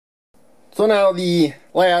So now the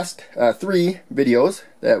last 3 videos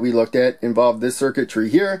that we looked at involved this circuitry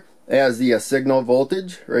here, as the signal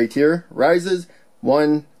voltage right here rises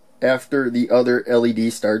one after the other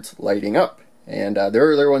LED starts lighting up. And the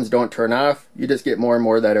earlier ones don't turn off, you just get more and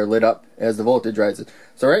more that are lit up as the voltage rises.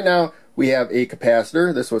 So right now we have a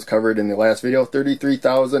capacitor, this was covered in the last video,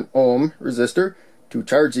 33,000 ohm resistor to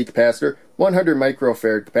charge the capacitor, 100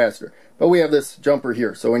 microfarad capacitor. But we have this jumper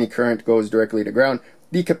here, so any current goes directly to ground.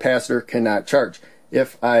 The capacitor cannot charge.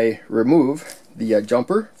 If I remove the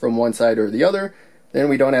jumper from one side or the other, then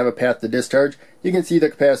we don't have a path to discharge. You can see the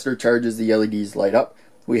capacitor charges, the LEDs light up.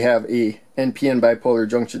 We have a NPN bipolar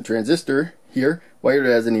junction transistor here, wired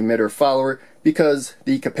as an emitter follower, because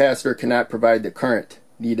the capacitor cannot provide the current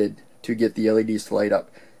needed to get the LEDs to light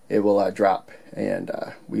up. It will drop, and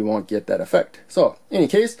we won't get that effect. So, in any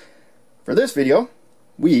case, for this video,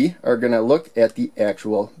 we are going to look at the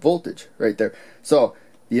actual voltage right there. So,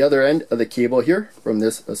 the other end of the cable here from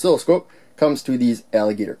this oscilloscope comes to these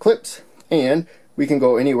alligator clips, and we can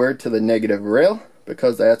go anywhere to the negative rail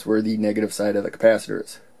because that's where the negative side of the capacitor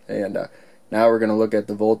is. And now we're going to look at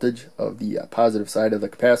the voltage of the positive side of the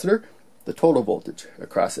capacitor, the total voltage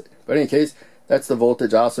across it. But in any case, that's the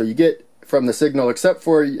voltage also you get from the signal, except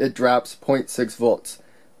for it drops 0.6 volts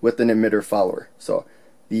with an emitter follower. So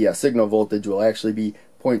the signal voltage will actually be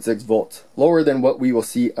 0.6 volts, lower than what we will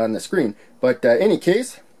see on the screen. But in any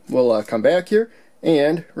case, we'll come back here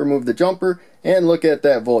and remove the jumper and look at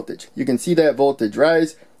that voltage. You can see that voltage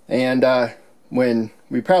rise, and when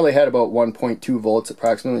we probably had about 1.2 volts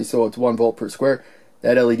approximately, so it's 1 volt per square,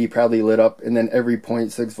 that LED probably lit up, and then every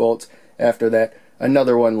 0.6 volts after that,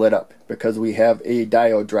 another one lit up, because we have a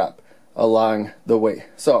diode drop along the way.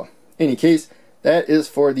 So, in any case, that is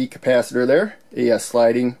for the capacitor there, a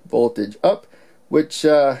sliding voltage up, which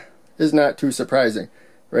is not too surprising.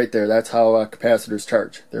 Right there, that's how capacitors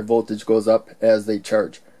charge. Their voltage goes up as they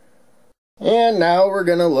charge. And now we're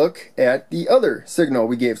going to look at the other signal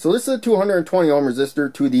we gave. So this is a 220 ohm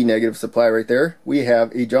resistor to the negative supply right there. We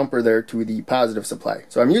have a jumper there to the positive supply.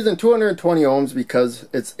 So I'm using 220 ohms because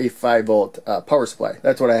it's a 5 volt power supply.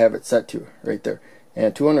 That's what I have it set to right there.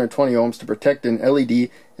 And 220 ohms to protect an LED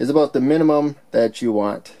is about the minimum that you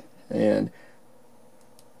want. And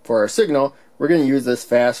for our signal, we're going to use this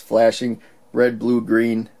fast flashing red, blue,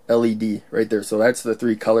 green LED right there. So that's the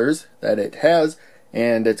 3 colors that it has,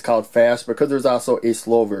 and it's called fast because there's also a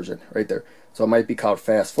slow version right there. So it might be called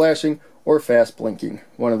fast flashing or fast blinking,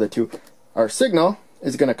 one of the two. Our signal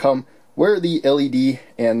is going to come where the LED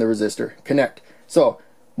and the resistor connect. So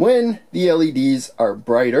when the LEDs are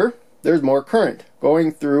brighter, there's more current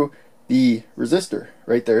going through the resistor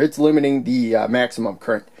right there. It's limiting the maximum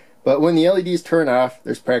current. But when the LEDs turn off,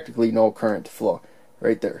 there's practically no current flow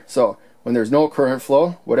right there. So when there's no current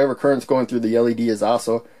flow, whatever current's going through the LED is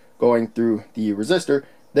also going through the resistor,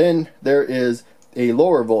 then there is a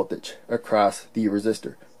lower voltage across the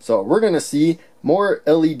resistor. So we're going to see more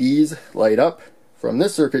LEDs light up from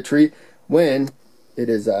this circuitry when it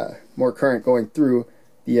is more current going through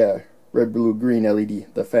the red, blue, green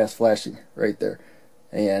LED, the fast flashing right there.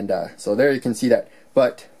 And so there you can see that.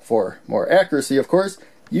 But for more accuracy, of course,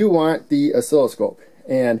 you want the oscilloscope.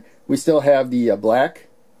 And we still have the black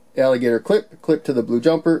alligator clip to the blue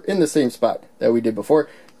jumper in the same spot that we did before.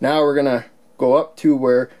 Now we're gonna go up to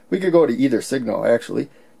where we could go to either signal, actually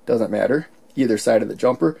doesn't matter, either side of the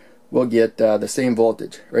jumper we'll get the same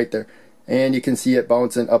voltage right there, and you can see it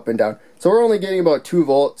bouncing up and down. So we're only getting about 2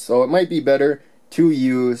 volts, so it might be better to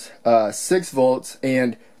use 6 volts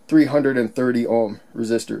and 330 ohm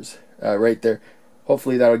resistors right there.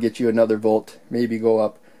 Hopefully that'll get you another volt, maybe go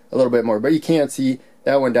up a little bit more, but you can see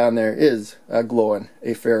that one down there is glowing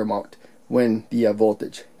a fair amount when the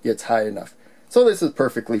voltage gets high enough. So this is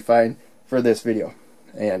perfectly fine for this video.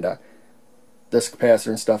 And this capacitor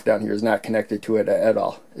and stuff down here is not connected to it at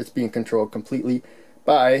all. It's being controlled completely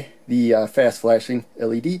by the fast flashing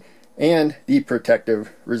LED and the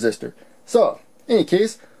protective resistor. So, in any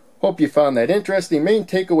case, hope you found that interesting. Main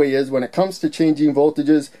takeaway is when it comes to changing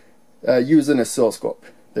voltages, use an oscilloscope.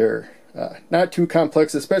 They're not too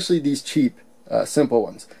complex, especially these cheap simple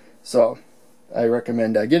ones. So I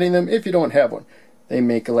recommend getting them if you don't have one. They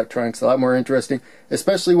make electronics a lot more interesting,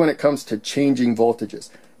 especially when it comes to changing voltages.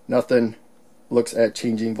 Nothing looks at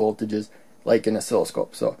changing voltages like an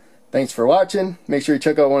oscilloscope. So thanks for watching. Make sure you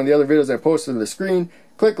check out one of the other videos I posted on the screen.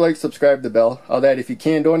 Click like, subscribe, the bell. All that, if you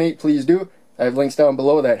can donate, please do. I have links down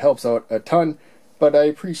below. That helps out a ton. But I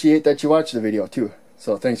appreciate that you watch the video too.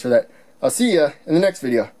 So thanks for that. I'll see you in the next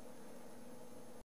video.